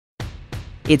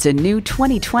It's a new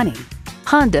 2020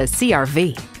 Honda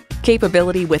CR-V.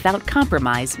 Capability without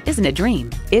compromise isn't a dream,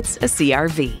 it's a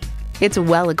CR-V. It's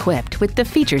well equipped with the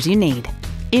features you need.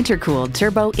 Intercooled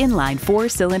turbo inline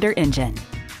 4-cylinder engine,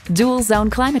 dual zone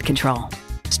climate control,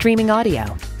 streaming audio,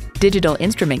 digital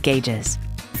instrument gauges,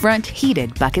 front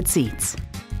heated bucket seats,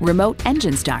 remote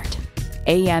engine start,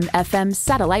 AM/FM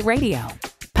satellite radio,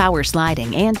 power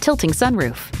sliding and tilting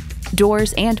sunroof,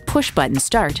 doors and push-button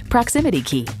start proximity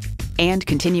key, and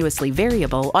continuously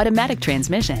variable automatic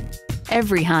transmission.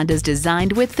 Every Honda is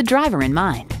designed with the driver in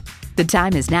mind. The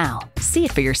time is now. See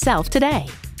it for yourself today.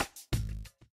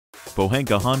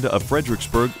 Pohanka Honda of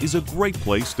Fredericksburg is a great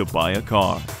place to buy a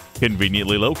car.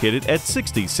 Conveniently located at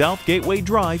 60 South Gateway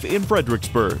Drive in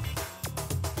Fredericksburg.